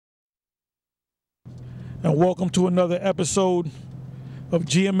and welcome to another episode of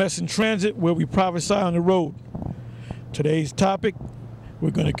GMS in Transit, where we prophesy on the road. Today's topic, we're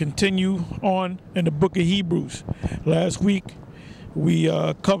going to continue on in the book of Hebrews. Last week, we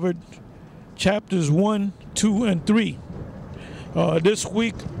covered chapters 1, 2, and 3. This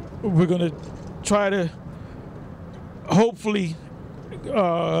week, we're going to try to hopefully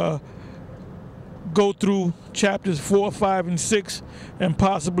go through chapters 4, 5, and 6, and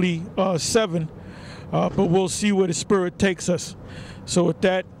possibly 7. But we'll see where the Spirit takes us. So with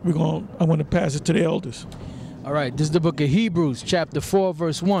that, I'm going to pass it to the elders. All right, this is the book of Hebrews, chapter 4,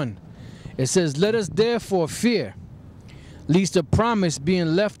 verse 1. It says, "Let us therefore fear, lest a promise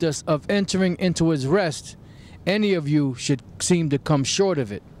being left us of entering into his rest, any of you should seem to come short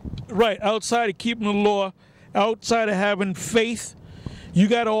of it." Right, outside of keeping the law, outside of having faith, you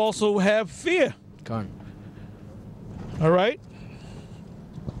got to also have fear. Come on. All right?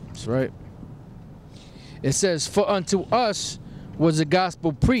 That's right. It says, "For unto us was the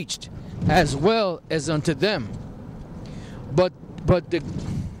gospel preached, as well as unto them. But the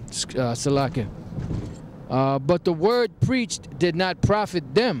word preached did not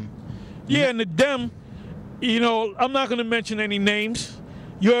profit them." Yeah, and the them, I'm not going to mention any names.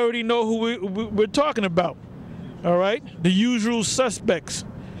 You already know who we're talking about. All right? The usual suspects.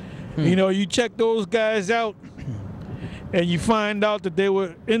 You check those guys out, and you find out that they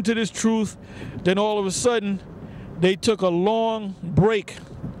were into this truth. Then all of a sudden, they took a long break.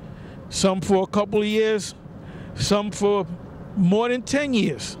 Some for a couple of years, some for more than 10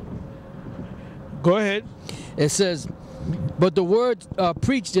 years. Go ahead. It says, "But the word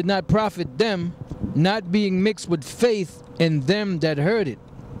preached did not profit them, not being mixed with faith in them that heard it."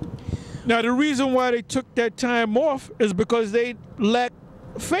 Now, the reason why they took that time off is because they lacked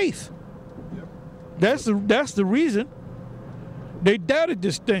faith. That's the reason. They doubted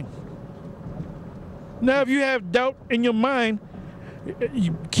this thing. Now, if you have doubt in your mind,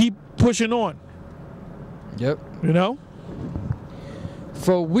 you keep pushing on. Yep.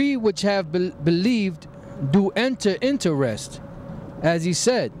 "For we which have believed do enter into rest, as he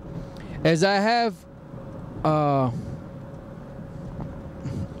said, as I have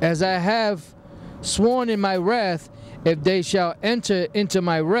sworn in my wrath, if they shall enter into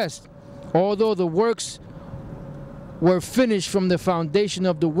my rest, although the works were finished from the foundation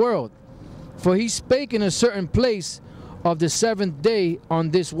of the world. For he spake in a certain place of the seventh day on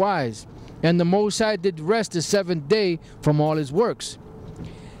this wise, and the Most High did rest the seventh day from all his works.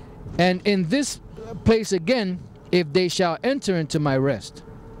 And in this place again, if they shall enter into my rest.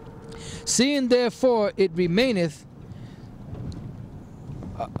 Seeing therefore it remaineth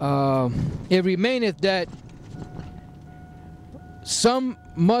that some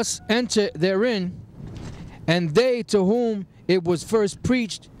must enter therein, and they to whom it was first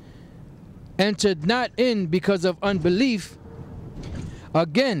preached entered not in because of unbelief.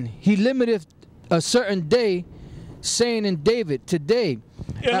 Again, he limiteth a certain day, saying in David, today."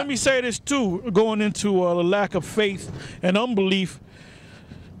 And let me say this too, going into the lack of faith and unbelief.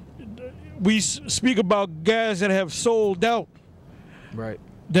 We speak about guys that have sold out, right,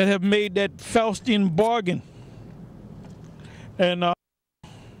 that have made that Faustian bargain and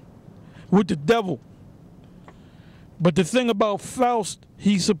with the devil. But the thing about Faust,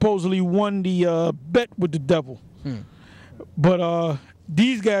 he supposedly won the bet with the devil. But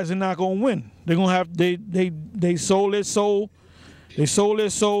these guys are not gonna win. They're gonna have they sold their soul. They sold their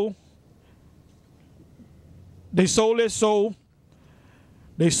soul. They sold their soul.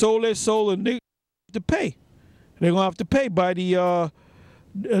 They sold their soul, and they have to pay. They're gonna have to pay by the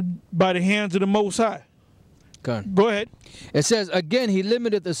hands of the Most High. Go ahead. It says, "Again, he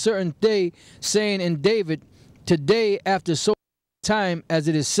limiteth a certain day, saying in David, today after so time as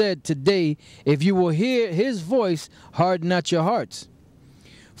it is said today, if you will hear his voice, harden not your hearts.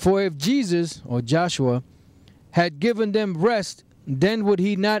 For if Jesus," or Joshua, "had given them rest, then would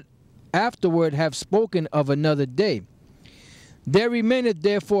he not afterward have spoken of another day. There remaineth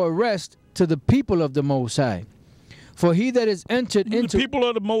therefore a rest to the people of the Most High. For he that is entered into..." The people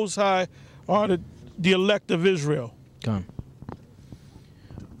of the Most High are the elect of Israel. Come.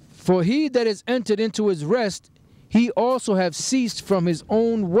 "For he that is entered into his rest, he also have ceased from his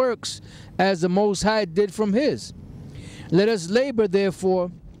own works, as the Most High did from his. Let us labor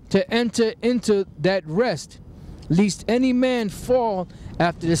therefore to enter into that rest, lest any man fall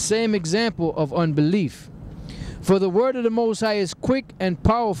after the same example of unbelief. For the word of the Most High is quick and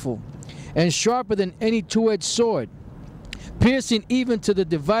powerful, and sharper than any two-edged sword, piercing even to the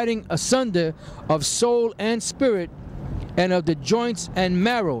dividing asunder of soul and spirit, and of the joints and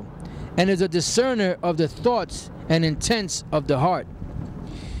marrow, and is a discerner of the thoughts and intents of the heart.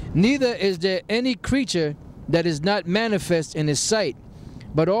 Neither is there any creature that is not manifest in his sight,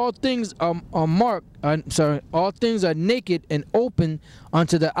 but all things all things are naked and open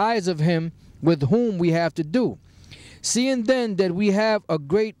unto the eyes of him with whom we have to do. Seeing then that we have a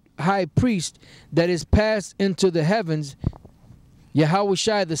great high priest that is passed into the heavens,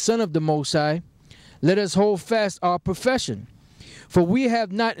 Yahushua the Son of the Most High, let us hold fast our profession. For we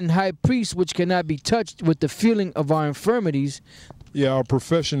have not an high priest which cannot be touched with the feeling of our infirmities. Yeah, our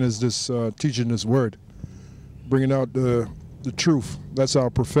profession is this teaching this word, bringing out the truth. That's our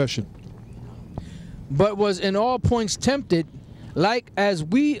profession. But was in all points tempted, like as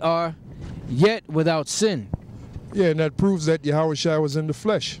we are, yet without sin. Yeah, and that proves that Yahushua was in the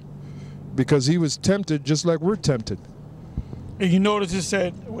flesh, because he was tempted just like we're tempted. And you notice it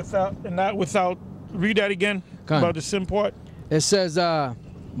said without and not without. Read that again about the sin part. It says,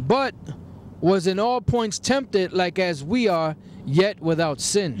 but was in all points tempted like as we are, yet without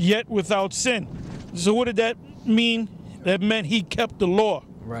sin. Yet without sin. So what did that mean? That meant he kept the law.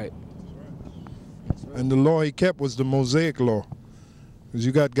 Right. And the law he kept was the Mosaic law. Because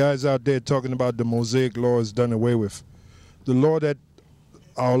you got guys out there talking about the Mosaic law is done away with. The law that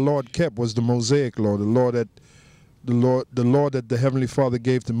our Lord kept was the Mosaic law, the law that the Heavenly Father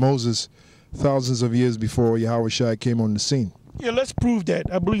gave to Moses thousands of years before Yahushua came on the scene. Yeah, let's prove that.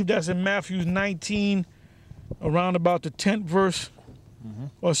 I believe that's in Matthew 19, around about the 10th verse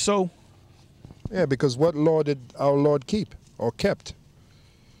or so. Yeah, because what law did our Lord keep or kept?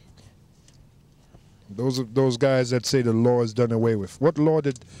 Those guys that say the law is done away with. What law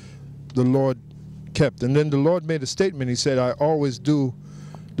did the Lord kept? And then the Lord made a statement. He said, I always do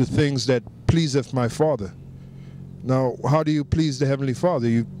the things that pleaseth my Father. Now, how do you please the Heavenly Father?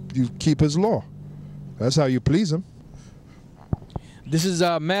 You keep his law. That's how you please him. This is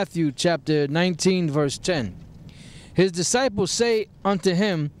Matthew chapter 19, verse 10. His disciples say unto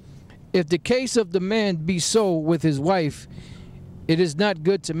him, if the case of the man be so with his wife, it is not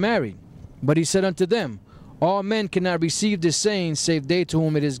good to marry. But he said unto them, all men cannot receive this saying, save they to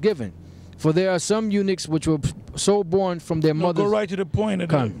whom it is given. For there are some eunuchs which were so born from their mothers. Go right to the point of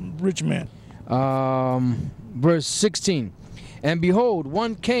the rich man. Verse 16. And behold,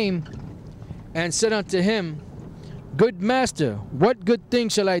 one came and said unto him, good master, what good thing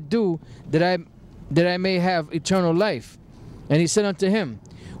shall I do that I may have eternal life? And he said unto him,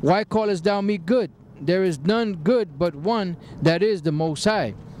 why callest thou me good? There is none good but one, that is the Most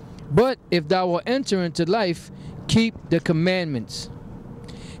High. But if thou wilt enter into life, keep the commandments.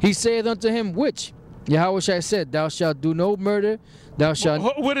 He saith unto him, which? Yahushua said, thou shalt do no murder, thou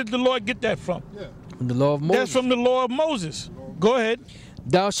shalt... Where did the Lord get that from? Yeah. From the law of Moses. That's from the law of Moses. Go ahead.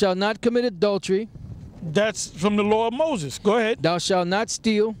 Thou shalt not commit adultery. That's from the law of Moses. Go ahead. Thou shalt not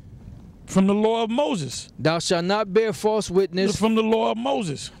steal. From the law of Moses. Thou shalt not bear false witness. From the law of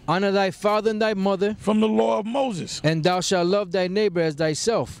Moses. Honor thy father and thy mother. From the law of Moses. And thou shalt love thy neighbor as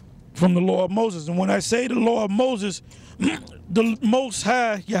thyself. From the law of Moses. And when I say the law of Moses, the Most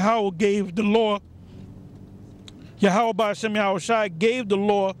High Yahweh gave the law. Yahweh by Hashem Yahushua gave the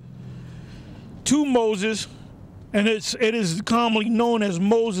law to Moses, and it is commonly known as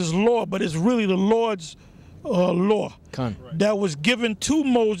Moses' law, but it's really the Lord's law that was given to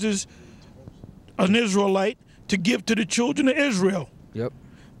Moses, an Israelite, to give to the children of Israel. Yep.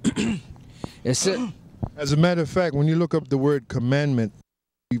 It's it. As a matter of fact, when you look up the word commandment,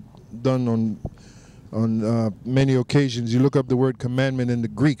 we've done on many occasions, you look up the word commandment in the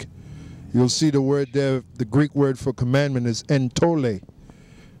Greek, you'll see the word there, the Greek word for commandment is entole.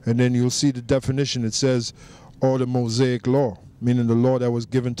 And then you'll see the definition. It says, or the Mosaic law, meaning the law that was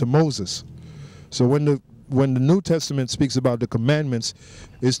given to Moses. So when the New Testament speaks about the commandments,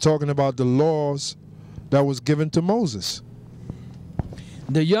 it's talking about the laws that was given to Moses.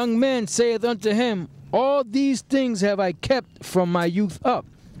 The young man saith unto him, all these things have I kept from my youth up.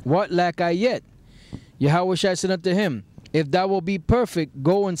 What lack I yet? Yahushua said unto him, if thou wilt be perfect,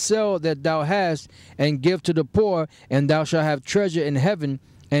 go and sell that thou hast, and give to the poor, and thou shalt have treasure in heaven,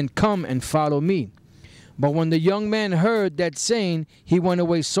 and come and follow me. But when the young man heard that saying, he went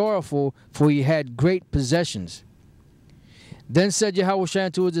away sorrowful, for he had great possessions. Then said Yahushua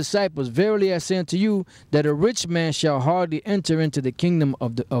unto his disciples, verily I say unto you, that a rich man shall hardly enter into the kingdom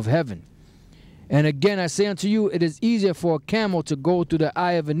of heaven. And again I say unto you, it is easier for a camel to go through the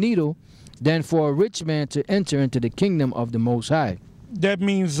eye of a needle, than for a rich man to enter into the kingdom of the Most High. That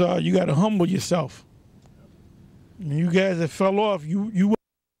means you got to humble yourself. You guys that fell off, you were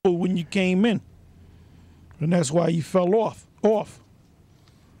humble when you came in. And that's why you fell off.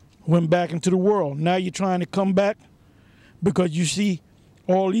 Went back into the world. Now you're trying to come back because you see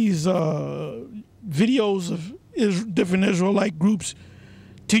all these videos of different Israelite groups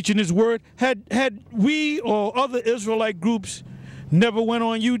teaching his word. Had we or other Israelite groups never went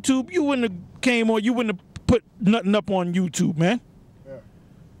on YouTube, you wouldn't have came on, you wouldn't have put nothing up on YouTube, man. Yeah.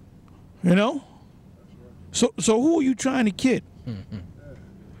 You know? So who are you trying to kid?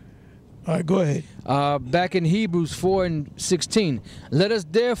 All right, go ahead. Back in Hebrews 4:16, let us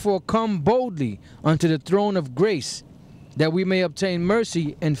therefore come boldly unto the throne of grace, that we may obtain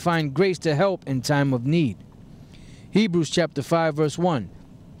mercy and find grace to help in time of need. Hebrews chapter 5, verse 1.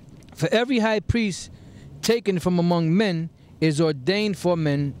 For every high priest taken from among men is ordained for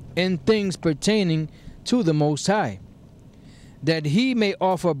men in things pertaining to the Most High, that he may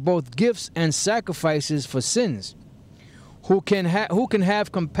offer both gifts and sacrifices for sins, who can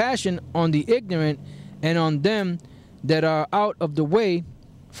have compassion on the ignorant and on them that are out of the way,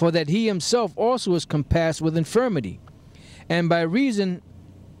 for that he himself also is compassed with infirmity. And by reason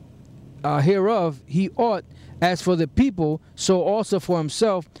hereof he ought, as for the people, so also for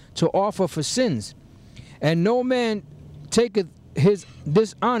himself, to offer for sins. And no man taketh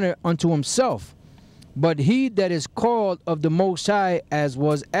this honor unto himself, but he that is called of the Most High, as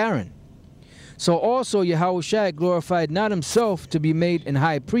was Aaron. So also Yahushua glorified not himself to be made an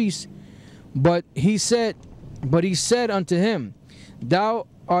high priest, but he said unto him, Thou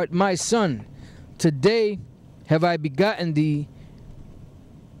art my son, today have I begotten thee.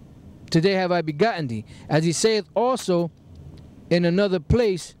 Today have I begotten thee. As he saith also in another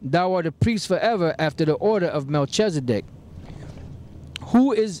place, Thou art a priest forever after the order of Melchizedek.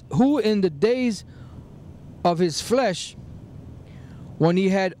 Who in the days of his flesh, when he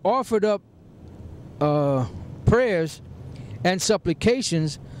had offered up prayers and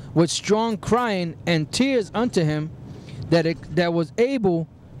supplications with strong crying and tears unto him, that was able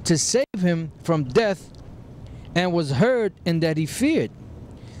to save him from death, and was heard in that he feared.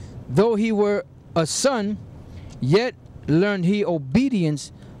 Though he were a son, yet learned he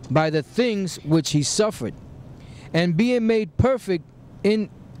obedience by the things which he suffered. And being made perfect,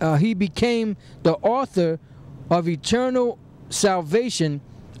 he became the author of eternal salvation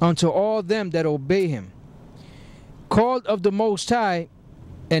unto all them that obey him. Called of the Most High,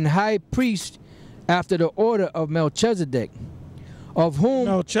 and high priest after the order of Melchizedek, of whom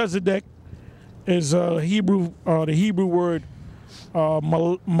Melchizedek is the Hebrew word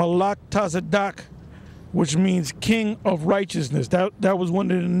Malak Tazadak, which means king of righteousness. That was one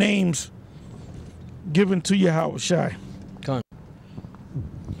of the names given to Yahushua.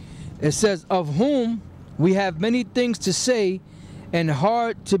 It says, of whom we have many things to say and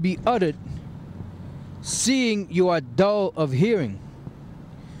hard to be uttered, seeing you are dull of hearing.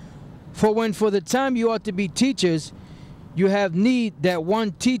 For when for the time you ought to be teachers, you have need that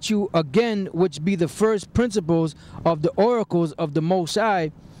one teach you again, which be the first principles of the oracles of the Most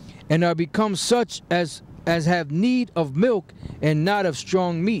High, and are become such as have need of milk and not of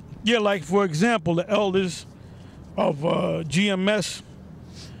strong meat. Yeah, like for example, the elders of GMS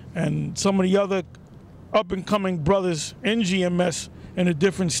and some of the other up-and-coming brothers in GMS in the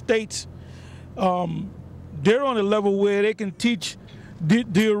different states, they're on a level where they can teach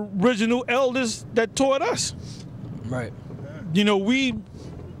the original elders that taught us. Right. We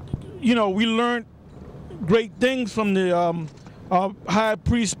learned great things from the high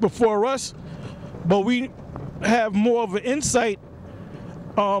priest before us, but we have more of an insight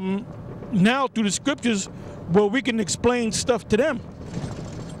now through the scriptures where we can explain stuff to them.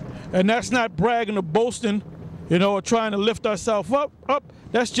 And that's not bragging or boasting, or trying to lift ourselves up.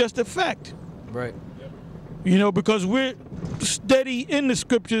 That's just a fact. Right. Because we're steady in the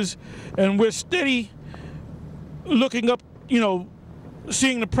scriptures and we're steady looking up,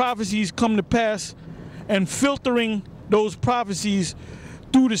 seeing the prophecies come to pass and filtering those prophecies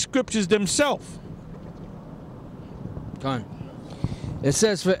through the scriptures themselves. It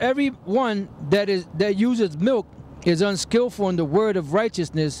says, for every one that uses milk is unskillful in the word of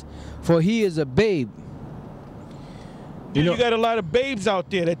righteousness, for he is a babe. You got a lot of babes out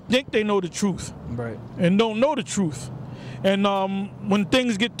there that think they know the truth, right, and don't know the truth. And when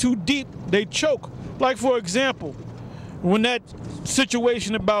things get too deep, they choke. Like for example, when that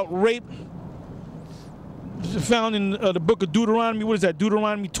situation about rape found in the book of Deuteronomy, what is that?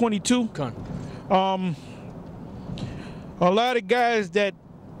 Deuteronomy 22. A lot of guys that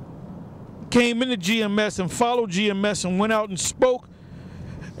came into GMS and followed GMS and went out and spoke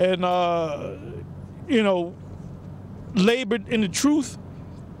and labored in the truth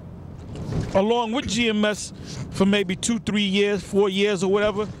along with GMS for maybe 2-3 years, 4 years or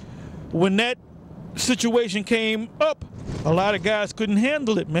whatever. When that situation came up, a lot of guys couldn't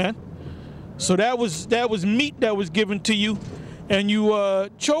handle it, man. So that was meat that was given to you, and you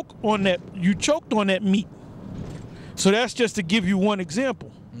choked on that meat. So that's just to give you one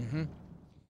example. Mm-hmm.